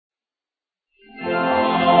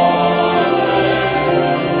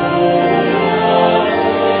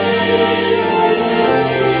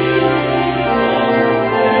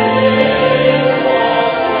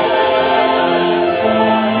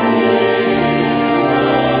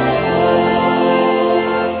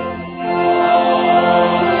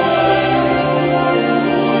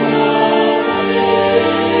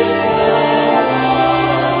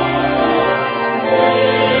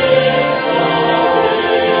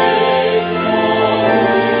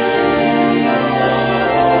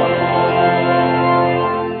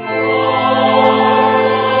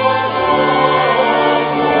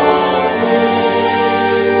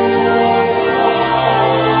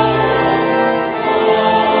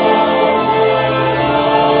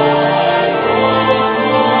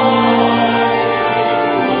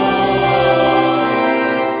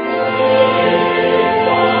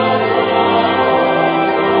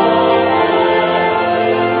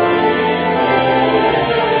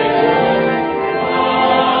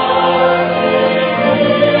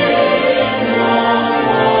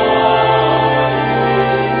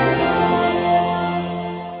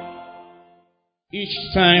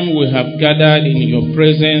we have gathered in your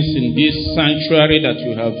presence in this sanctuary that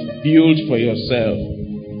you have built for yourself,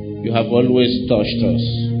 you have always touched us.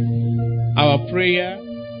 Our prayer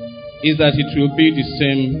is that it will be the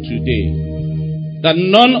same today. That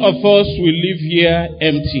none of us will leave here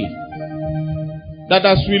empty. That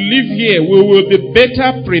as we leave here, we will be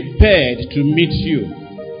better prepared to meet you,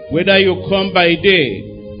 whether you come by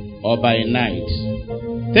day or by night.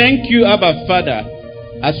 Thank you, Abba Father,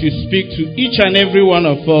 as you speak to each and every one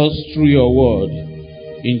of us through your word.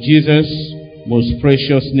 In Jesus' most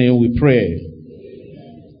precious name we pray.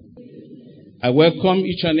 I welcome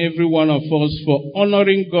each and every one of us for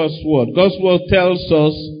honoring God's word. God's word tells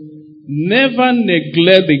us, never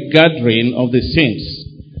neglect the gathering of the saints.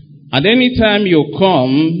 And anytime you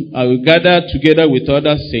come and you gather together with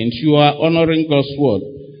other saints, you are honoring God's word.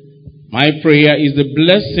 My prayer is the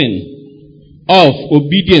blessing of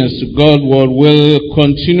obedience to God's word will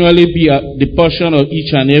continually be the portion of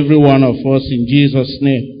each and every one of us in Jesus'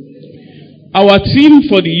 name. Our theme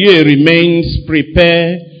for the year remains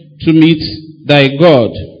prepare to meet thy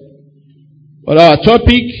God. But our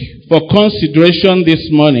topic for consideration this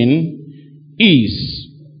morning is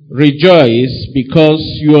rejoice because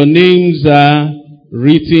your names are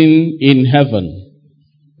written in heaven.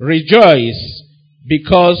 Rejoice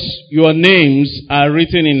because your names are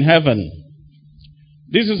written in heaven.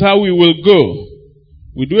 This is how we will go.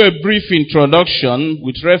 We do a brief introduction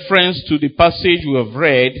with reference to the passage we have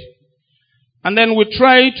read, and then we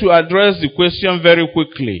try to address the question very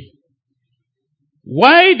quickly.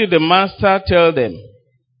 Why did the master tell them,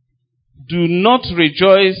 do not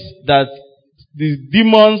rejoice that the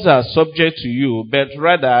demons are subject to you, but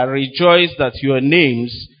rather rejoice that your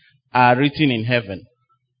names are written in heaven?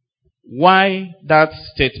 Why that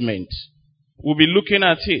statement? We'll be looking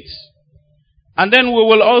at it. And then we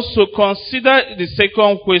will also consider the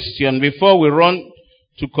second question before we run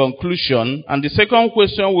to conclusion. And the second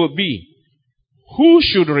question will be, who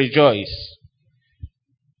should rejoice?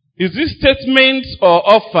 Is this statement or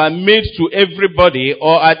offer made to everybody,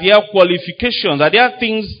 or are there qualifications? Are there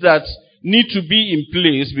things that need to be in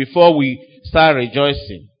place before we start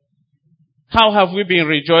rejoicing? How have we been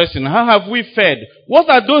rejoicing? How have we fed? What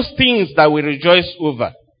are those things that we rejoice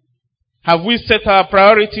over? Have we set our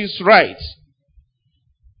priorities right?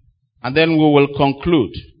 And then we will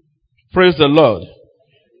conclude. Praise the Lord.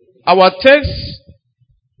 Our text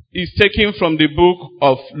is taken from the book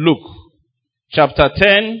of Luke, chapter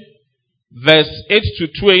 10, verse 8 to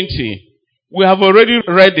 20. We have already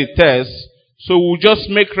read the text, so we'll just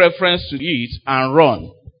make reference to it and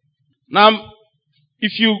run. Now,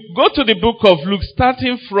 if you go to the book of Luke,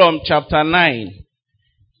 starting from chapter 9,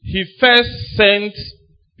 he first sent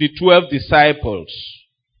the 12 disciples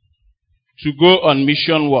to go on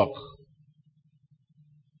mission work.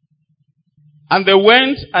 And they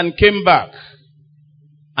went and came back,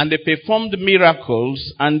 and they performed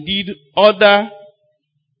miracles and did other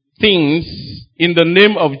things in the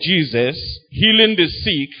name of Jesus, healing the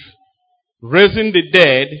sick, raising the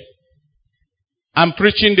dead, and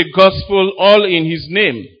preaching the gospel all in his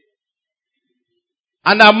name.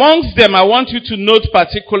 And amongst them, I want you to note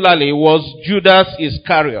particularly, was Judas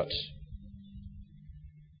Iscariot.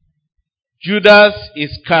 Judas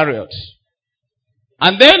Iscariot.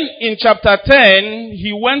 And then in chapter 10,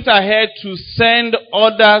 he went ahead to send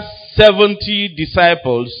other 70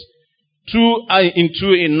 disciples, 2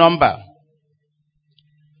 in number.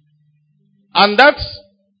 And that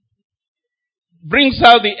brings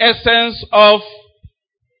out the essence of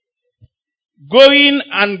going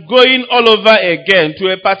all over again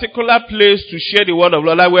to a particular place to share the word of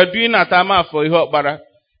God. Like we're doing at Ama for Ihokbara.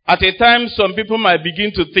 At a time, some people might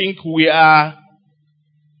begin to think we are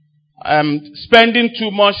spending too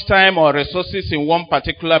much time or resources in one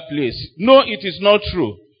particular place. No, it is not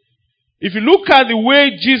true. If you look at the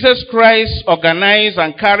way Jesus Christ organized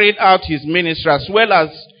and carried out his ministry, as well as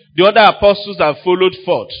the other apostles that followed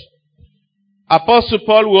forth, Apostle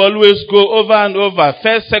Paul will always go over and over,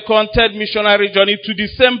 first, second, third missionary journey to the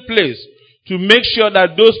same place to make sure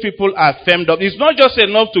that those people are firmed up. It's not just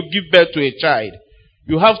enough to give birth to a child.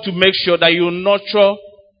 You have to make sure that you nurture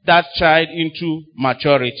that child into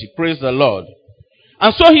maturity. Praise the Lord.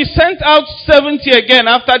 And so he sent out 70 again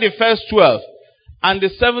after the first 12. And the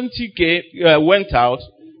 70 went out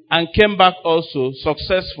and came back also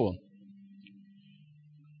successful.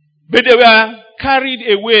 But they were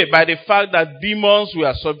carried away by the fact that demons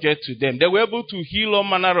were subject to them. They were able to heal all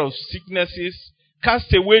manner of sicknesses,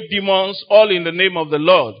 cast away demons, all in the name of the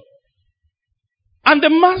Lord. And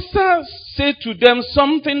the master said to them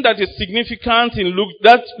something that is significant in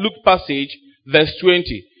that Luke passage, verse 20.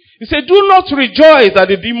 He said, do not rejoice that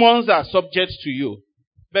the demons are subject to you.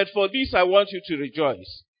 But for this I want you to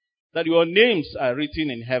rejoice, that your names are written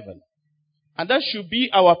in heaven. And that should be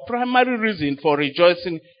our primary reason for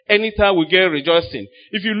rejoicing anytime we get rejoicing.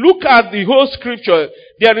 If you look at the whole scripture,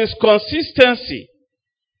 there is consistency.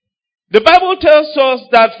 The Bible tells us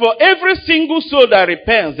that for every single soul that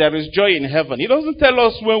repents, there is joy in heaven. It doesn't tell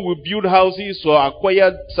us when we build houses or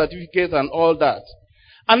acquire certificates and all that.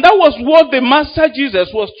 And that was what the Master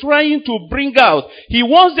Jesus was trying to bring out. He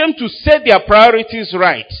wants them to set their priorities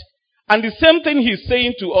right. And the same thing he's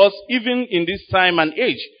saying to us even in this time and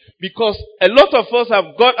age. Because a lot of us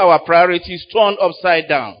have got our priorities turned upside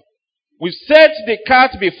down. We set the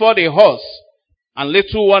cart before the horse. And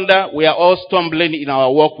little wonder we are all stumbling in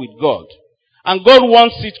our walk with God. And God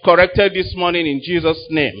wants it corrected this morning in Jesus'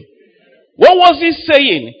 name. What was he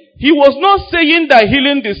saying? He was not saying that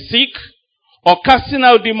healing the sick or casting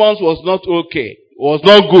out demons was not okay, was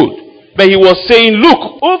not good. But he was saying,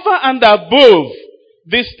 look, over and above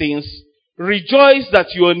these things, rejoice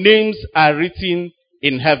that your names are written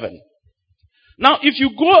in heaven. Now, if you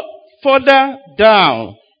go further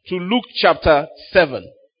down to Luke chapter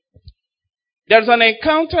 7, there's an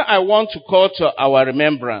encounter I want to call to our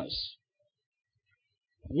remembrance.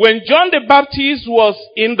 When John the Baptist was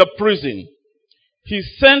in the prison, he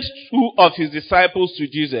sent 2 of his disciples to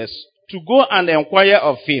Jesus to go and inquire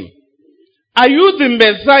of him. Are you the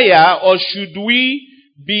Messiah, or should we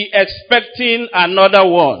be expecting another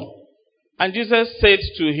one? And Jesus said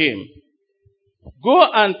to him, go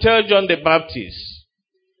and tell John the Baptist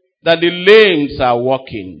that the lames are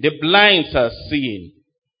walking, the blinds are seeing.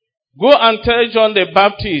 Go and tell John the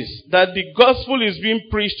Baptist that the gospel is being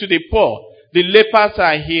preached to the poor. The lepers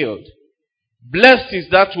are healed. Blessed is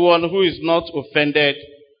that one who is not offended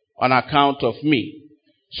on account of me.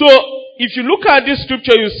 So, if you look at this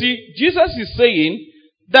scripture, you see, Jesus is saying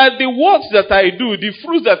that the works that I do, the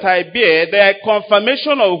fruits that I bear, they are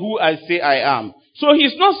confirmation of who I say I am. So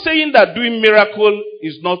he's not saying that doing miracle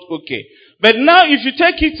is not okay. But now if you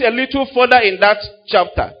take it a little further in that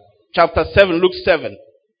chapter 7, Luke 7,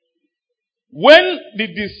 when the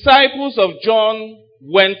disciples of John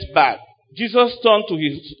went back, Jesus turned to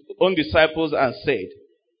his own disciples and said,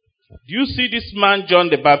 do you see this man John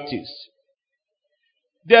the Baptist?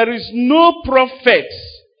 There is no prophet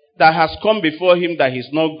that has come before him that is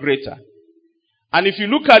not greater. And if you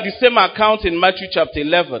look at the same account in Matthew chapter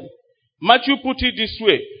 11, Matthew put it this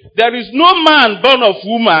way, there is no man born of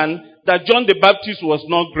woman that John the Baptist was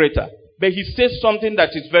not greater. But he says something that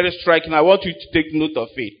is very striking. I want you to take note of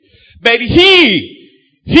it. But he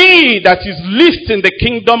that is least in the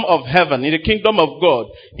kingdom of heaven, in the kingdom of God,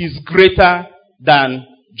 is greater than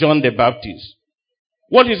John the Baptist.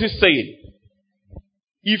 What is he saying?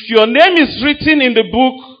 If your name is written in the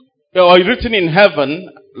book, or written in heaven,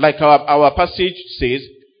 like our passage says,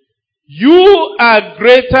 you are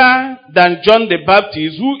greater than John the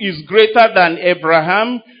Baptist, who is greater than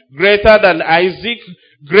Abraham, greater than Isaac,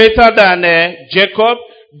 greater than Jacob,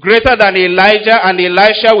 greater than Elijah and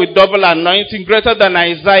Elisha with double anointing, greater than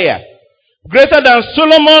Isaiah, greater than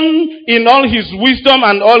Solomon in all his wisdom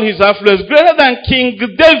and all his affluence, greater than King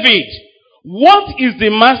David. What is the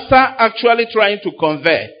master actually trying to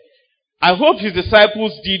convey? I hope his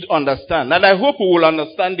disciples did understand, and I hope we will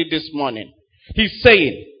understand it this morning. He's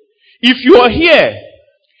saying, if you are here,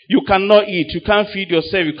 you cannot eat, you can't feed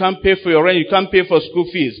yourself, you can't pay for your rent, you can't pay for school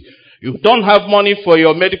fees, you don't have money for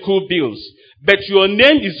your medical bills, but your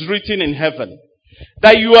name is written in heaven.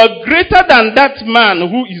 That you are greater than that man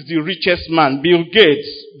who is the richest man, Bill Gates,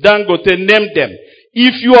 Dangote, name them.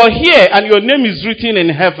 If you are here and your name is written in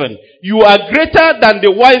heaven, you are greater than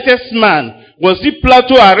the wisest man. Was it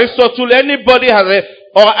Plato, Aristotle, anybody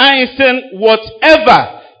or Einstein,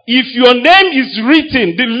 whatever. If your name is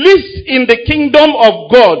written, the least in the kingdom of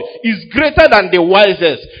God is greater than the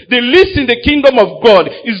wisest. The least in the kingdom of God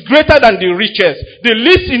is greater than the richest. The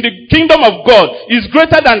least in the kingdom of God is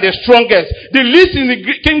greater than the strongest. The least in the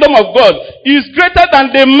kingdom of God is greater than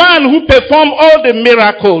the man who performed all the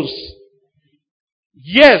miracles.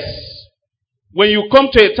 Yes, when you come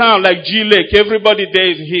to a town like G Lake, everybody there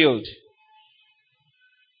is healed.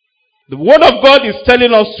 The word of God is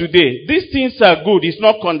telling us today, these things are good, it's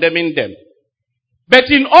not condemning them. But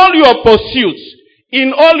in all your pursuits,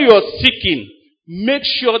 in all your seeking, make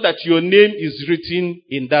sure that your name is written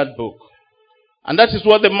in that book. And that is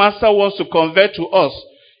what the master wants to convey to us.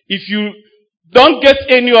 If you don't get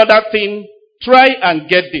any other thing, try and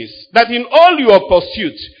get this. That in all your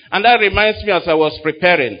pursuits, and that reminds me as I was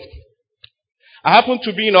preparing, I happened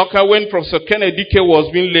to be in Oka when Professor Kennedy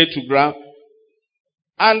was being laid to ground.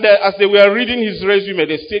 And as they were reading his resume,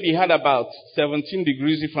 they said he had about 17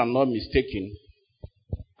 degrees, if I'm not mistaken.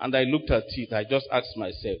 And I looked at it. I just asked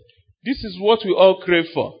myself, this is what we all crave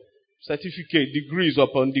for. Certificate, degrees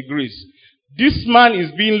upon degrees. This man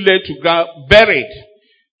is being led to buried.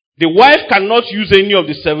 The wife cannot use any of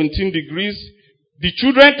the 17 degrees. The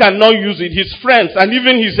children cannot use it. His friends and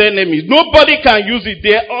even his enemies. Nobody can use it.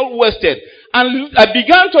 They are all wasted. And I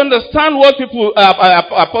began to understand what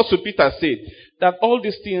Apostle Peter said. That all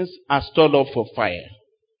these things are stored up for fire.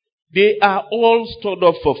 They are all stored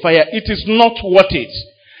up for fire. It is not worth it.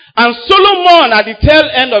 And Solomon at the tail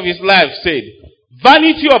end of his life said,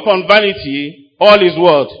 vanity upon vanity, all is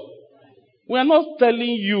what? We are not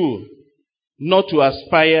telling you not to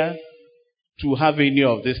aspire to have any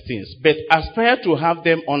of these things, but aspire to have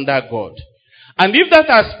them under God. And if that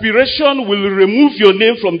aspiration will remove your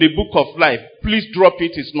name from the book of life, please drop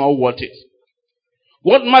it. It's not worth it.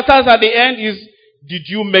 What matters at the end is, did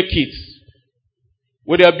you make it?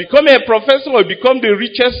 Whether you become a professor or become the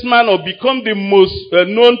richest man or become the most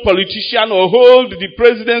known politician or hold the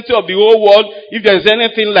presidency of the whole world, if there's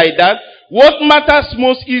anything like that, what matters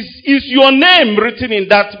most is your name written in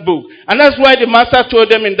that book. And that's why the master told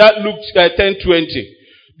them in that Luke 10:20,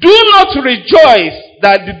 do not rejoice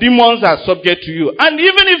that the demons are subject to you. And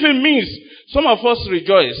even if it means some of us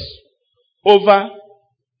rejoice over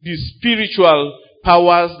the spiritual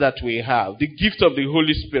powers that we have, the gift of the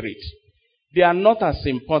Holy Spirit, they are not as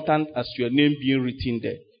important as your name being written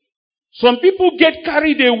there. Some people get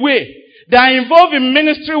carried away. They are involved in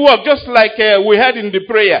ministry work, just like we had in the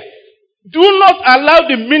prayer. Do not allow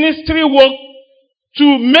the ministry work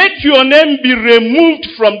to make your name be removed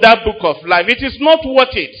from that book of life. It is not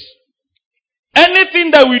worth it.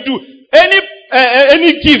 Anything that we do,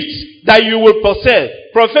 any gift that you will possess,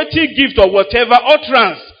 prophetic gift or whatever,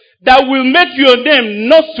 utterance, that will make your name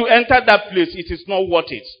not to enter that place, it is not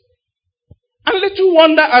worth it. And little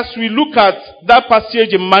wonder as we look at that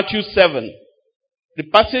passage in Matthew 7. The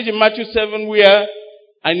passage in Matthew 7 where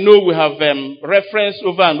I know we have referenced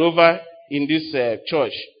over and over in this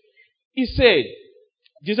church. He said,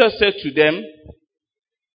 Jesus said to them,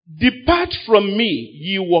 depart from me,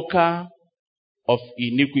 ye worker of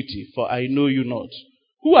iniquity, for I know you not.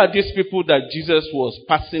 Who are these people that Jesus was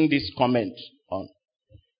passing this comment on?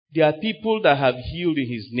 They are people that have healed in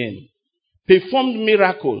his name, performed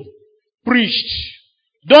miracle, preached,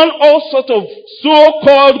 done all sorts of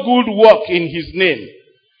so-called good work in his name.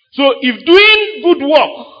 So if doing good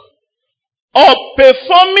work or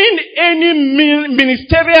performing any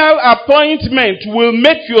ministerial appointment will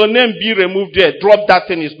make your name be removed there, drop that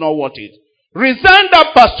thing, is not worth it. Resign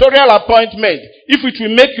that pastoral appointment if it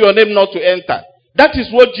will make your name not to enter. That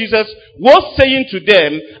is what Jesus was saying to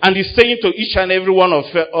them and is saying to each and every one of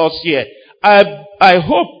us here. I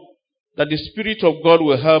hope that the Spirit of God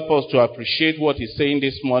will help us to appreciate what he's saying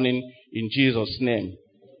this morning in Jesus' name.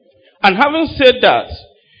 And having said that,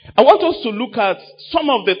 I want us to look at some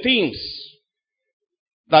of the things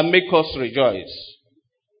that make us rejoice.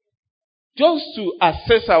 Just to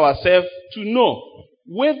assess ourselves, to know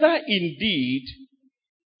whether indeed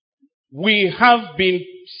we have been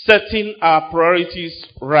setting our priorities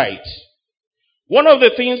right. One of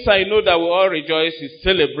the things I know that we all rejoice is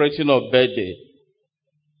celebrating our birthday.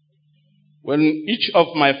 When each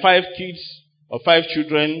of my 5 kids or 5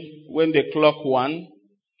 children, when they clock 1,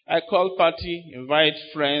 I call party, invite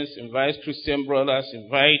friends, invite Christian brothers,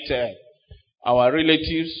 invite our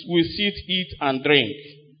relatives. We sit, eat, and drink.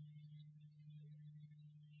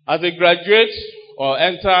 As they graduate or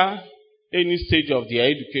enter any stage of their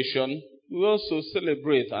education, we also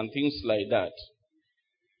celebrate and things like that.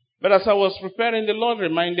 But as I was preparing, the Lord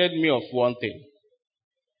reminded me of one thing.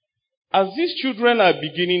 As these children are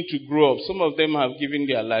beginning to grow up, some of them have given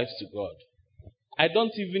their lives to God. I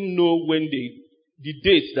don't even know when the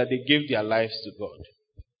date that they gave their lives to God.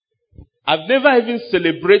 I've never even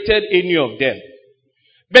celebrated any of them.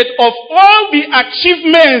 But of all the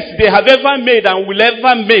achievements they have ever made and will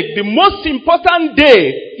ever make, the most important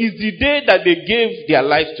day is the day that they gave their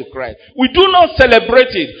lives to Christ. We do not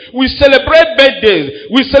celebrate it. We celebrate birthdays.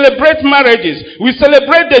 We celebrate marriages. We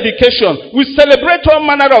celebrate dedication. We celebrate all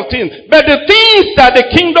manner of things. But the things that the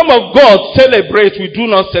kingdom of God celebrates, we do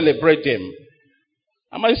not celebrate them.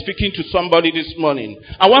 Am I speaking to somebody this morning?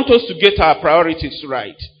 I want us to get our priorities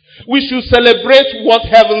right. We should celebrate what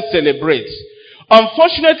heaven celebrates.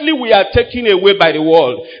 Unfortunately, we are taken away by the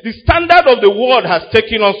world. The standard of the world has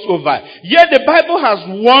taken us over. Yet the Bible has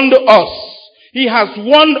warned us. He has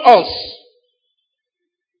warned us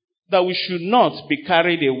that we should not be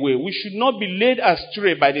carried away. We should not be led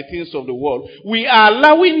astray by the things of the world. We are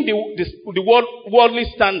allowing the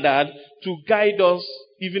worldly standard to guide us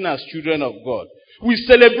even as children of God. We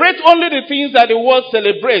celebrate only the things that the world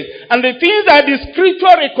celebrates. And the things that the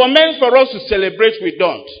scripture recommends for us to celebrate, we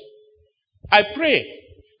don't. I pray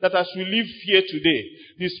that as we live here today,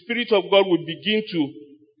 the Spirit of God will begin to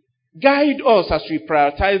guide us as we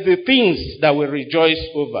prioritize the things that we rejoice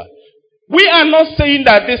over. We are not saying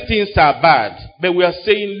that these things are bad, but we are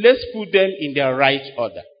saying let's put them in their right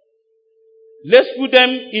order. Let's put them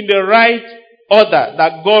in the right order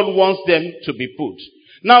that God wants them to be put.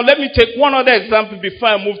 Now let me take one other example before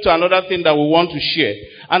I move to another thing that we want to share.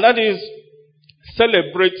 And that is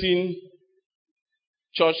celebrating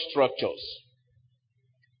church structures.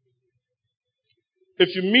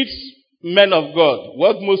 If you meet men of God,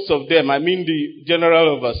 what most of them, I mean the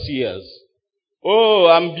general overseers, oh,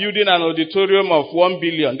 I'm building an auditorium of 1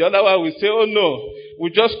 billion. The other one will say, oh no,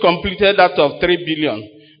 we just completed that of 3 billion.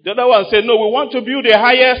 The other one say, no, we want to build the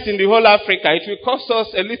highest in the whole Africa. It will cost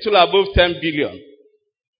us a little above 10 billion.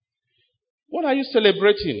 What are you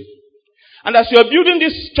celebrating? And as you're building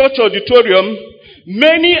this church auditorium,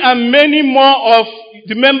 many and many more of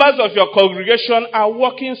the members of your congregation are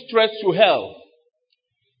walking straight to hell.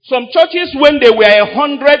 Some churches, when they were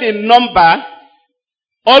 100 in number,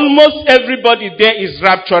 almost everybody there is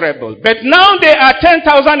rapturable. But now they are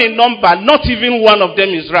 10,000 in number, not even one of them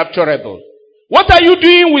is rapturable. What are you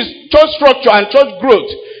doing with church structure and church growth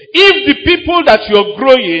if the people that you're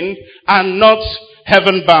growing are not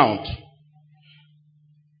heaven-bound?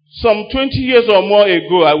 Some 20 years or more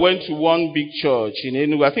ago, I went to one big church in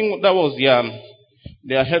Enugu. I think that was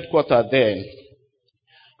their headquarters then.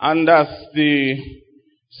 And as the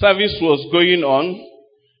service was going on,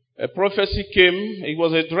 a prophecy came. He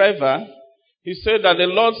was a driver. He said that the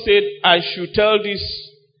Lord said, I should tell this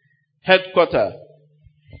headquarters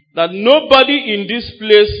that nobody in this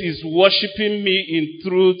place is worshiping me in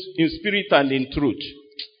truth, in spirit and in truth.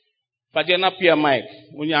 But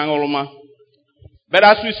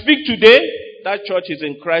as we speak today, that church is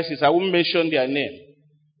in crisis. I won't mention their name.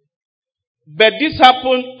 But this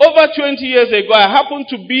happened over 20 years ago. I happened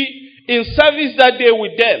to be in service that day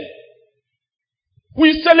with them.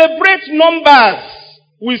 We celebrate numbers.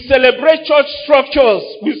 We celebrate church structures.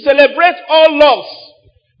 We celebrate all laws.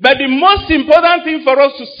 But the most important thing for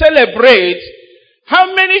us to celebrate,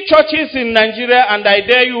 how many churches in Nigeria, and I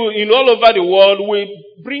dare you in all over the world, will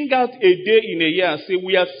bring out a day in a year and say,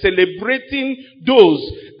 we are celebrating those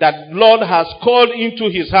that Lord has called into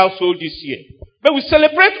his household this year. But we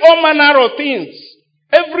celebrate all manner of things.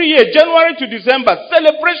 Every year, January to December,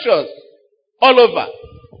 celebrations all over.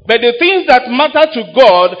 But the things that matter to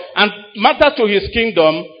God and matter to his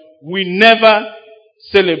kingdom, we never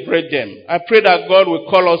celebrate them. I pray that God will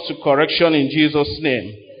call us to correction in Jesus'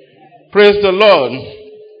 name. Praise the Lord.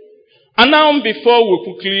 And now, before we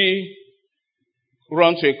quickly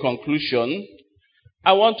run to a conclusion,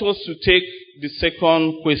 I want us to take the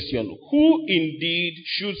second question. Who indeed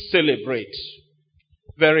should celebrate?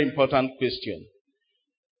 Very important question.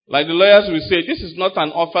 Like the lawyers will say, this is not an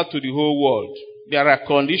offer to the whole world. There are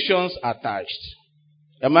conditions attached.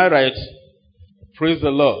 Am I right? Praise the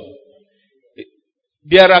Lord.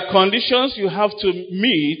 There are conditions you have to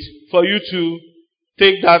meet for you to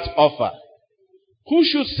take that offer. Who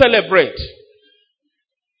should celebrate?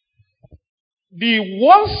 The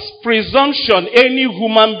worst presumption any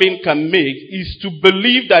human being can make is to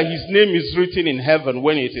believe that his name is written in heaven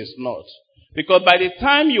when it is not. Because by the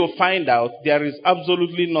time you find out, there is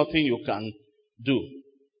absolutely nothing you can do.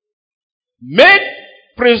 Make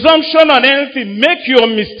presumption on anything, make your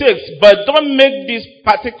mistakes, but don't make this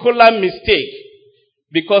particular mistake.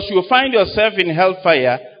 Because you'll find yourself in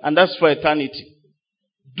hellfire, and that's for eternity.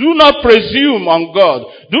 Do not presume on God.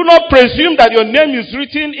 Do not presume that your name is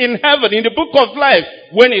written in heaven, in the book of life,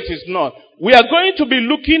 when it is not. We are going to be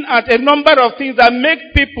looking at a number of things that make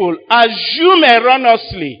people assume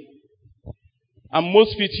erroneously, and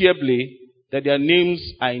most pitiably, that their names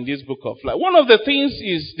are in this book of life. One of the things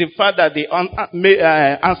is the fact that they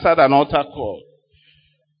answered an altar call.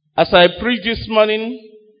 As I preached this morning,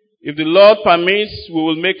 if the Lord permits, we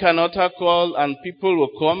will make an altar call and people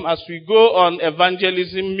will come. As we go on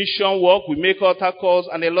evangelism, mission work, we make altar calls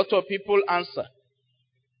and a lot of people answer.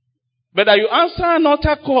 But that you answer an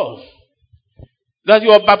altar call, that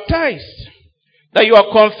you are baptized, that you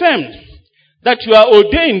are confirmed, that you are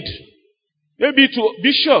ordained, maybe to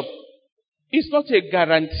bishop, it's not a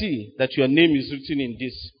guarantee that your name is written in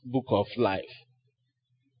this book of life.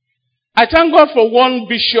 I thank God for one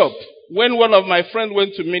bishop. When one of my friends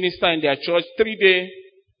went to minister in their church, 3-day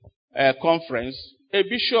conference, a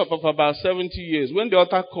bishop of about 70 years, when the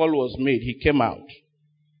altar call was made, he came out.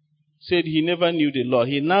 Said he never knew the Lord.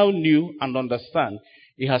 He now knew and understand.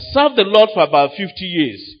 He has served the Lord for about 50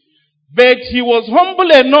 years. But he was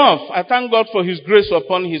humble enough, I thank God for his grace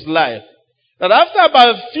upon his life, that after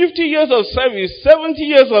about 50 years of service, 70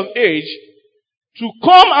 years of age, to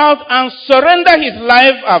come out and surrender his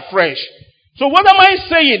life afresh. So what am I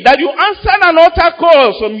saying? That you answered an altar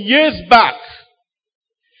call some years back.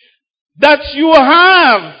 That you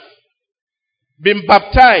have been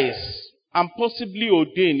baptized and possibly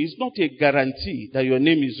ordained is not a guarantee that your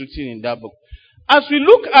name is written in that book. As we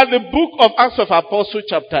look at the book of Acts of Apostles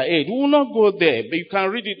chapter 8, we will not go there, but you can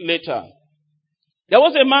read it later. There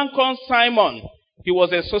was a man called Simon. He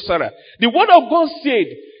was a sorcerer. The word of God said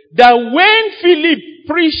that when Philip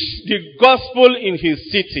preached the gospel in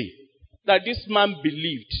his city, that this man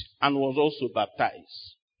believed and was also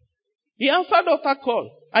baptized. He answered the altar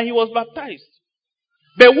call and he was baptized.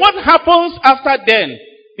 But what happens after then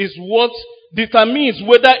is what determines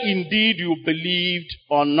whether indeed you believed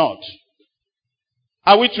or not.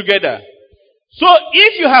 Are we together? So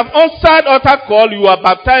if you have answered altar call, you are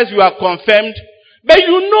baptized, you are confirmed, but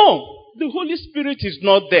you know the Holy Spirit is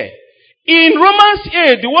not there. In Romans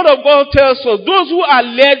 8, the word of God tells us, those who are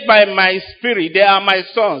led by my spirit, they are my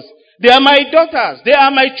sons, they are my daughters, they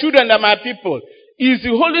are my children, they are my people. Is the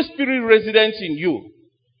Holy Spirit resident in you?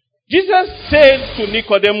 Jesus said to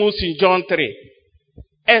Nicodemus in John 3,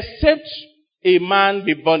 except a man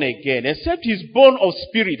be born again, except he is born of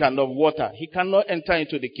spirit and of water, he cannot enter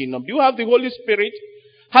into the kingdom. Do you have the Holy Spirit?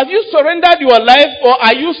 Have you surrendered your life, or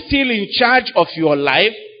are you still in charge of your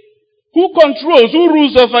life? Who controls, who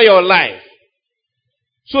rules over your life?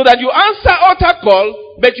 So that you answer altar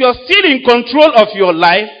call, but you are still in control of your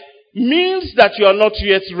life, means that you are not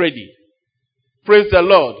yet ready. Praise the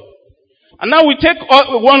Lord. And now we take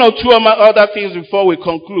one or two other things before we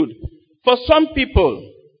conclude. For some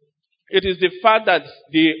people, it is the fact that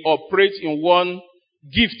they operate in one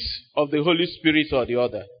gift of the Holy Spirit or the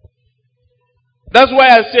other. That's why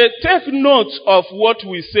I said, take note of what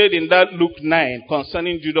we said in that Luke 9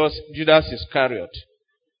 concerning Judas Iscariot.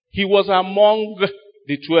 He was among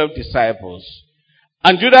the 12 disciples.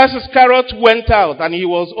 And Judas Iscariot went out and he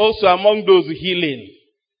was also among those healing.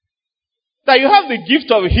 That you have the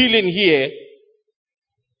gift of healing here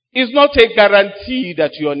is not a guarantee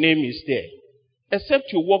that your name is there,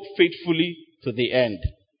 except you walk faithfully to the end.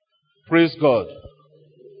 Praise God.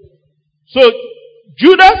 So,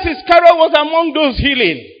 Judas Iscariot was among those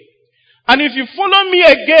healing. And if you follow me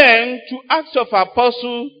again to Acts of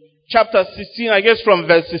Apostles, chapter 16, I guess from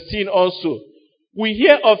verse 16 also, we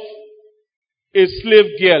hear of a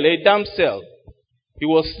slave girl, a damsel. He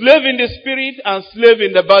was slave in the spirit and slave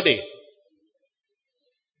in the body.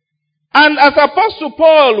 And as Apostle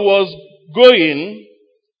Paul was going,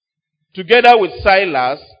 together with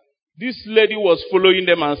Silas, this lady was following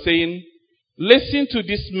them and saying, listen to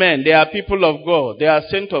these men, they are people of God, they are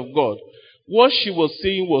sent of God. What she was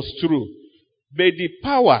saying was true. But the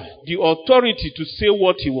power, the authority to say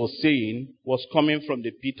what he was saying was coming from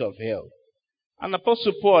the pit of hell. And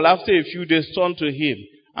Apostle Paul, after a few days, turned to him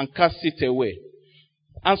and cast it away.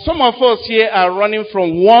 And some of us here are running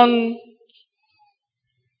from one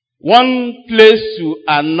place to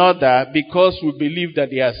another because we believe that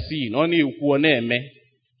they are sin.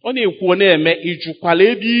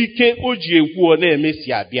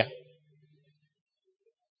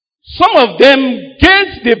 Some of them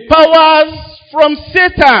get the powers from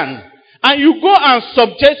Satan, and you go and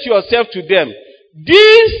subject yourself to them.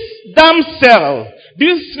 This damsel,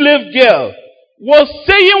 this slave girl, was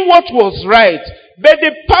saying what was right, but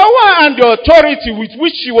the power and the authority with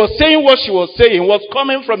which she was saying what she was saying was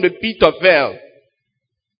coming from the pit of hell.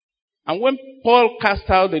 And when Paul cast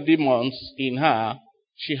out the demons in her,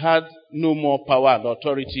 she had no more power and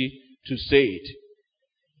authority to say it.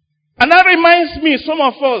 And that reminds me, some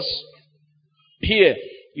of us here,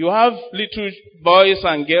 you have little boys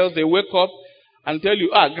and girls, they wake up and tell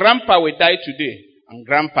you, grandpa will die today, and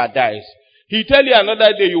grandpa dies. He tell you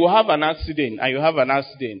another day you will have an accident, and you have an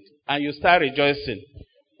accident, and you start rejoicing.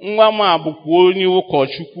 It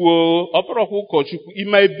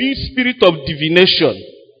might be spirit of divination.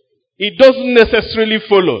 It doesn't necessarily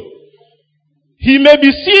follow. He may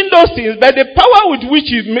be seeing those things, but the power with which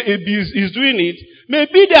he is doing it may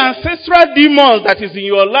be the ancestral demon that is in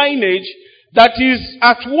your lineage that is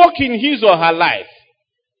at work in his or her life.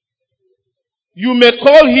 You may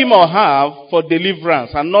call him or her for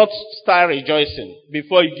deliverance and not start rejoicing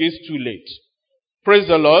before it gets too late. Praise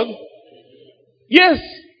the Lord. Yes,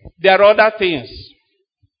 there are other things.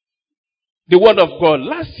 The word of God.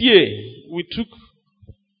 Last year, we took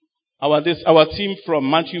our theme from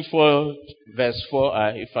Matthew 4, verse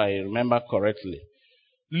 4, if I remember correctly.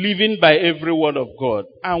 Living by every word of God.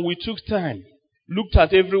 And we took time, looked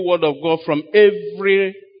at every word of God from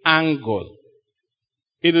every angle.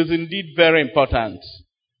 It is indeed very important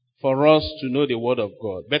for us to know the word of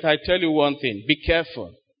God. But I tell you one thing, be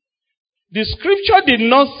careful. The scripture did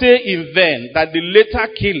not say in vain that the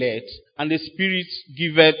letter killeth and the spirit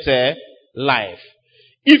giveth life.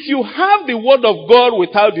 If you have the word of God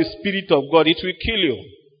without the spirit of God, it will kill you.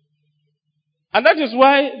 And that is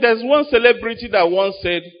why there's one celebrity that once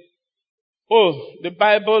said, oh, the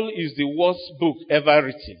Bible is the worst book ever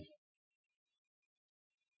written.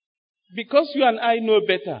 Because you and I know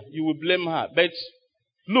better, you will blame her. But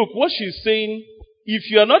look, what she's saying,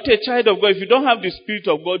 if you are not a child of God, if you don't have the Spirit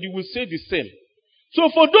of God, you will say the same. So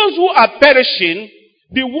for those who are perishing,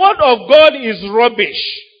 the word of God is rubbish.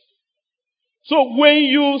 So when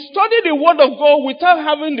you study the word of God without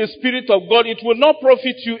having the Spirit of God, it will not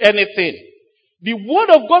profit you anything. The word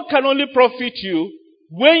of God can only profit you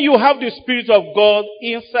when you have the Spirit of God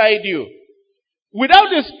inside you. Without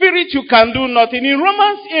the Spirit, you can do nothing. In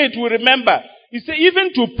Romans 8, we remember, he said,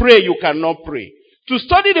 even to pray, you cannot pray. To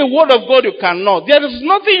study the word of God, you cannot. There is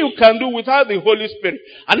nothing you can do without the Holy Spirit.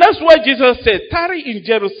 And that's why Jesus said, tarry in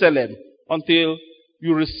Jerusalem until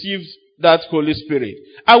you receive that Holy Spirit.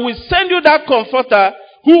 I will send you that comforter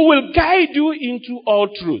who will guide you into all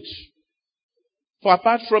truth. For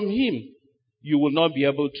apart from him, you will not be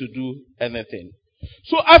able to do anything.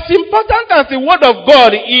 So as important as the word of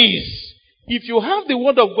God is, if you have the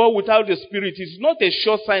word of God without the Spirit, it's not a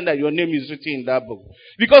sure sign that your name is written in that book.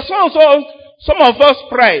 Because some of us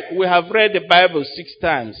pride, we have read the Bible 6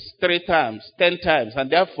 times, 3 times, 10 times,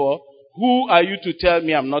 and therefore, who are you to tell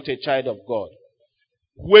me I'm not a child of God?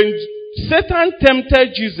 When Satan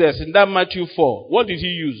tempted Jesus in that Matthew 4, what did he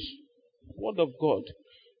use? Word of God.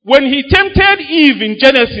 When he tempted Eve in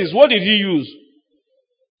Genesis, what did he use?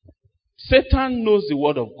 Satan knows the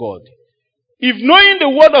word of God. If knowing the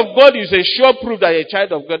word of God is a sure proof that you're a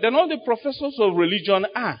child of God, then all the professors of religion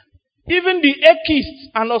are. Even the atheists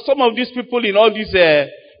and some of these people in all these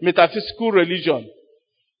metaphysical religion,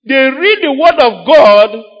 they read the word of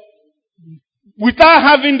God without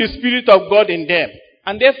having the Spirit of God in them.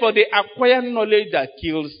 And therefore they acquire knowledge that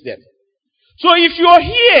kills them. So if you're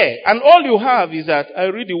here and all you have is that I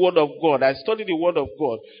read the word of God, I study the word of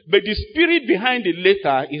God, but the Spirit behind the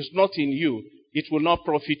letter is not in you, it will not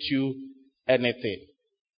profit you anything.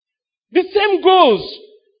 The same goes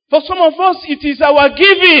for some of us. It is our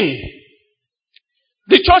giving.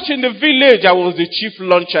 The church in the village, I was the chief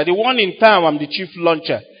launcher. The one in town, I'm the chief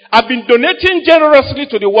launcher. I've been donating generously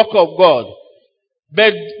to the work of God.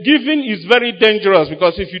 But giving is very dangerous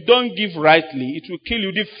because if you don't give rightly, it will kill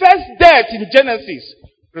you. The first death in Genesis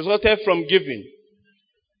resulted from giving.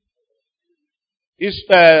 It's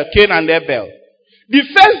Cain and Abel. The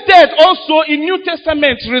first death also in New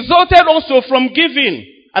Testament resulted also from giving.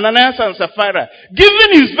 Ananias and Sapphira.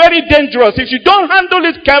 Giving is very dangerous. If you don't handle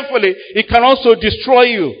it carefully, it can also destroy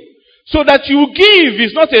you. So that you give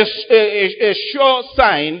is not a sure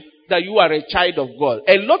sign that you are a child of God.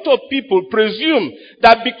 A lot of people presume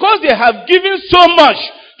that because they have given so much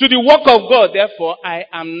to the work of God, therefore I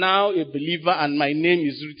am now a believer and my name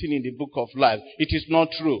is written in the book of life. It is not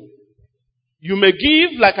true. You may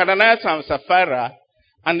give like Ananias and Sapphira,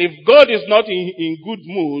 and if God is not in good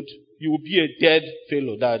mood, you will be a dead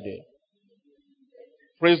fellow that day.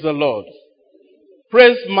 Praise the Lord.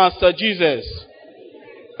 Praise Master Jesus.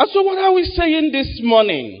 And so what are we saying this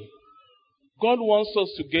morning? God wants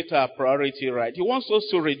us to get our priority right. He wants us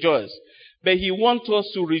to rejoice. But he wants us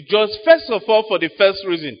to rejoice first of all for the first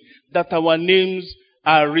reason, that our names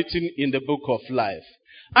are written in the book of life.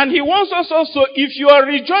 And he wants us also, if you are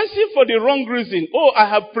rejoicing for the wrong reason, oh, I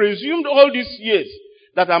have presumed all these years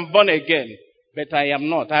that I'm born again, but I am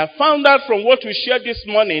not. I have found out from what we shared this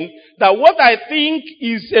morning that what I think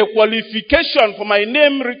is a qualification for my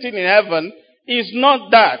name written in heaven is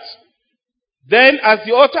not that. Then as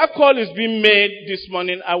the altar call is being made this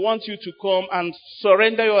morning, I want you to come and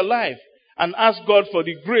surrender your life and ask God for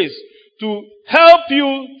the grace to help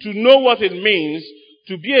you to know what it means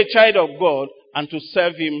to be a child of God and to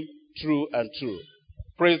serve him true and true.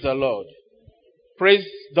 Praise the Lord. Praise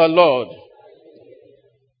the Lord.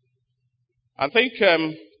 I think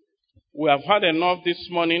we have had enough this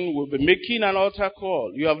morning. We'll be making an altar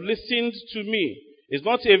call. You have listened to me. It's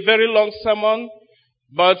not a very long sermon,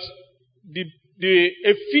 but the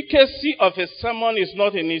efficacy of a sermon is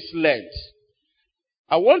not in its length.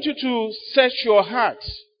 I want you to search your heart.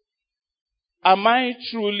 Am I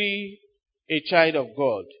truly a child of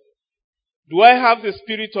God? Do I have the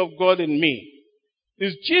Spirit of God in me?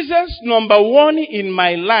 Is Jesus number one in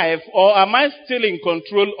my life, or am I still in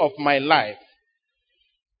control of my life?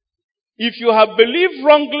 If you have believed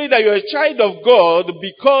wrongly that you're a child of God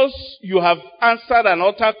because you have answered an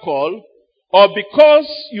altar call, or because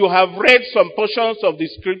you have read some portions of the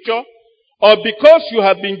scripture, or because you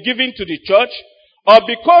have been given to the church, or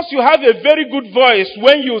because you have a very good voice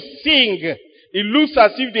when you sing, it looks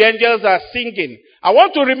as if the angels are singing. I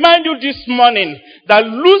want to remind you this morning that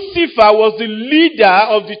Lucifer was the leader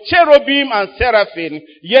of the cherubim and seraphim,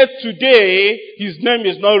 yet today his name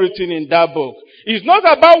is not written in that book. It's not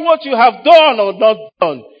about what you have done or not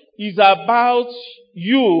done. It's about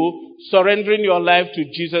you surrendering your life to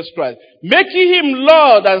Jesus Christ, making him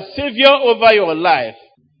Lord and Savior over your life.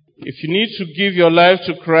 If you need to give your life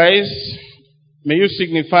to Christ, may you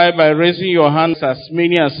signify by raising your hands as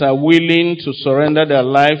many as are willing to surrender their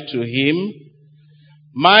life to him.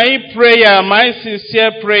 My prayer, my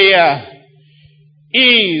sincere prayer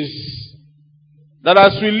is that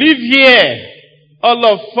as we live here, all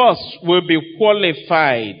of us will be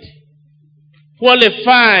qualified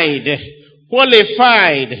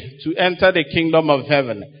to enter the kingdom of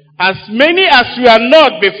heaven. As many as we are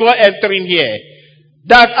not before entering here,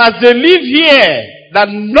 that as they live here, that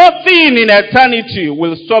nothing in eternity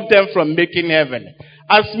will stop them from making heaven.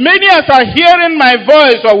 As many as are hearing my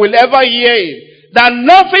voice or will ever hear it, that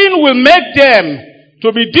nothing will make them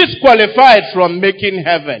to be disqualified from making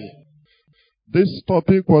heaven. This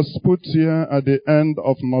topic was put here at the end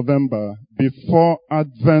of November, before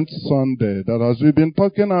Advent Sunday, that as we've been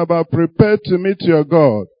talking about prepare to meet your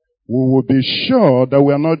God, we will be sure that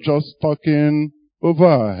we are not just talking over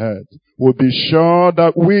our heads. We'll be sure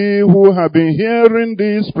that we who have been hearing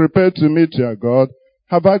this, prepare to meet your God,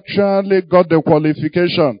 have actually got the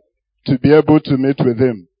qualification to be able to meet with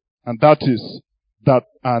him. And that is that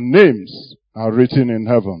our names are written in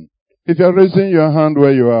heaven. If you're raising your hand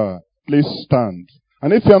where you are, please stand.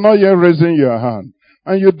 And if you're not yet raising your hand,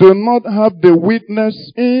 and you do not have the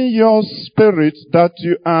witness in your spirit that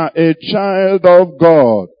you are a child of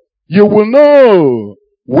God, you will know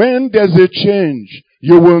when there's a change.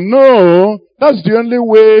 You will know that's the only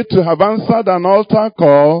way to have answered an altar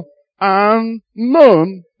call and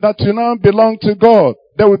known that you now belong to God.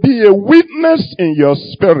 There will be a witness in your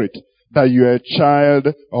spirit that you're a child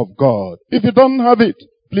of God. If you don't have it,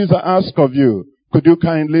 please I ask of you, could you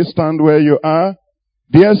kindly stand where you are?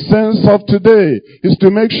 The essence of today is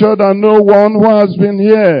to make sure that no one who has been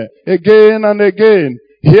here again and again,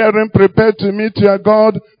 hearing prepare to meet your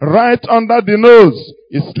God right under the nose,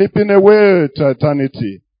 is slipping away to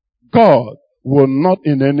eternity. God will not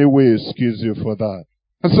in any way excuse you for that.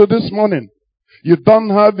 And so this morning, you don't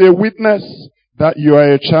have a witness that you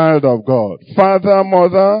are a child of God. Father,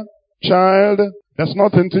 mother, child, there's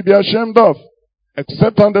nothing to be ashamed of,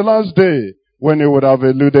 except on the last day when it would have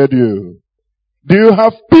eluded you. Do you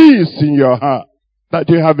have peace in your heart that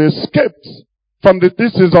you have escaped from the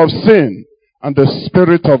thesis of sin and the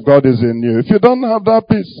Spirit of God is in you? If you don't have that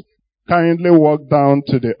peace, kindly walk down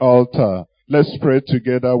to the altar. Let's pray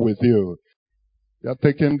together with you. You are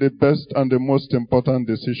taking the best and the most important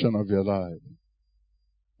decision of your life.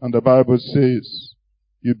 And the Bible says,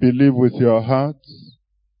 you believe with your heart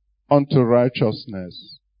unto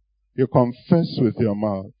righteousness. You confess with your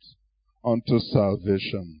mouth unto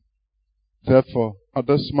salvation. Therefore, at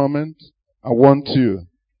this moment, I want you,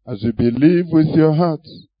 as you believe with your heart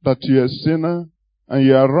that you are a sinner and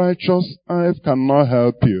you are righteous, I cannot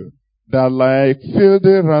help you. They are like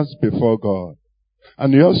filthy rats before God.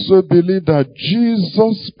 And you also believe that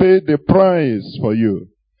Jesus paid the price for you.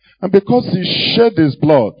 And because he shed his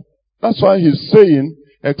blood, that's why he's saying,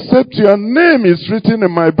 except your name is written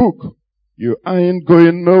in my book, you ain't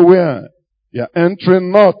going nowhere. You're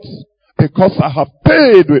entering not, because I have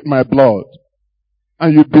paid with my blood.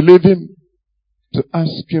 And you believe him, to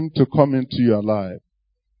ask him to come into your life.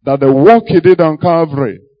 That the work he did on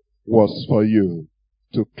Calvary was for you,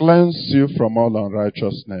 to cleanse you from all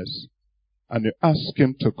unrighteousness. And you ask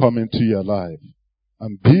him to come into your life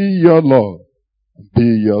and be your Lord and be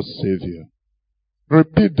your Savior.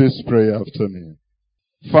 Repeat this prayer after me.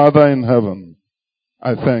 Father in heaven,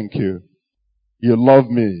 I thank you. You love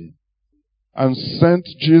me and sent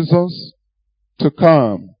Jesus to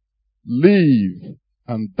come, live,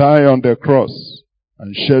 and die on the cross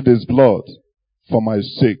and shed his blood for my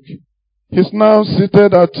sake. He's now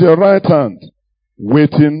seated at your right hand,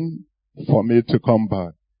 waiting for me to come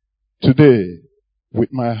back. Today,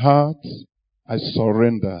 with my heart, I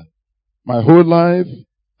surrender. My whole life,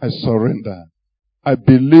 I surrender. I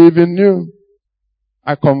believe in you.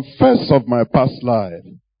 I confess of my past life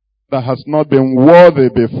that has not been worthy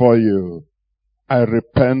before you. I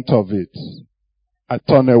repent of it. I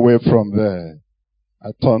turn away from there. I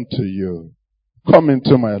turn to you. Come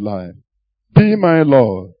into my life. Be my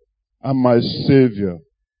Lord and my Savior.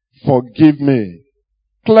 Forgive me.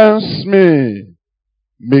 Cleanse me.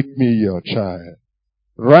 Make me your child.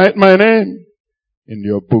 Write my name in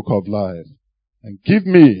your book of life and give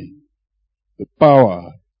me the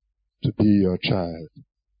power to be your child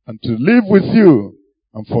and to live with you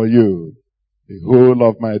and for you the whole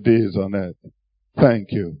of my days on earth.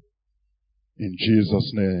 Thank you. In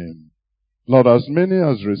Jesus' name. Lord, as many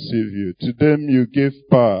as receive you, to them you give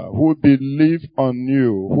power, who believe on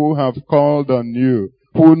you, who have called on you,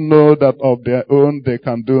 who know that of their own they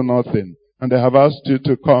can do nothing, and they have asked you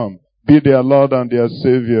to come, be their Lord and their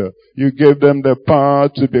Savior. You gave them the power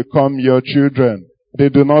to become your children. They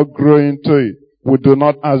do not grow into it. We do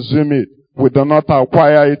not assume it. We do not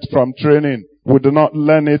acquire it from training. We do not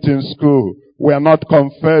learn it in school. We are not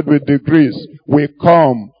conferred with degrees. We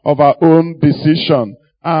come of our own decision.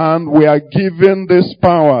 And we are given this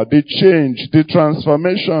power, the change, the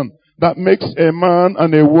transformation that makes a man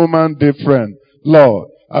and a woman different. Lord,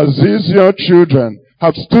 as these your children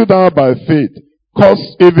have stood out by faith,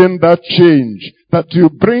 cause even that change that you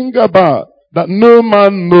bring about, that no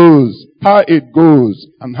man knows how it goes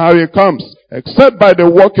and how it comes, except by the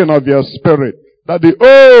working of your Spirit, that the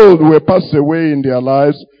old will pass away in their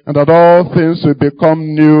lives, and that all things will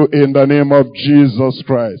become new in the name of Jesus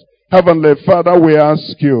Christ. Heavenly Father, we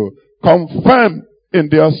ask you, confirm in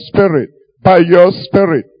their spirit, by your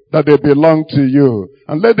Spirit, that they belong to you.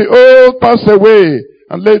 And let the old pass away,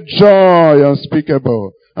 and let joy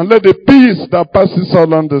unspeakable, and let the peace that passes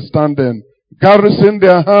all understanding garrison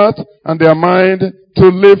their heart and their mind to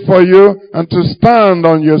live for you and to stand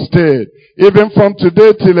on your state, even from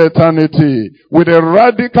today till eternity, with a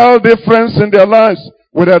radical difference in their lives,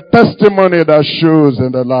 with a testimony that shows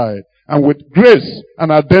in the light, and with grace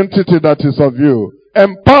and identity that is of you,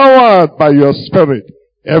 empowered by your Spirit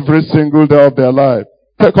every single day of their life.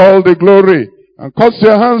 Take all the glory and cause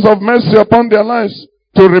your hands of mercy upon their lives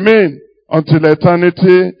to remain until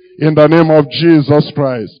eternity in the name of Jesus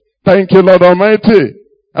Christ. Thank you, Lord Almighty,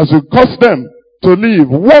 as you cause them to live,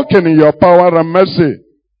 walking in your power and mercy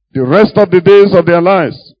the rest of the days of their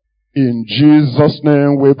lives. In Jesus'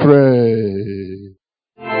 name we pray.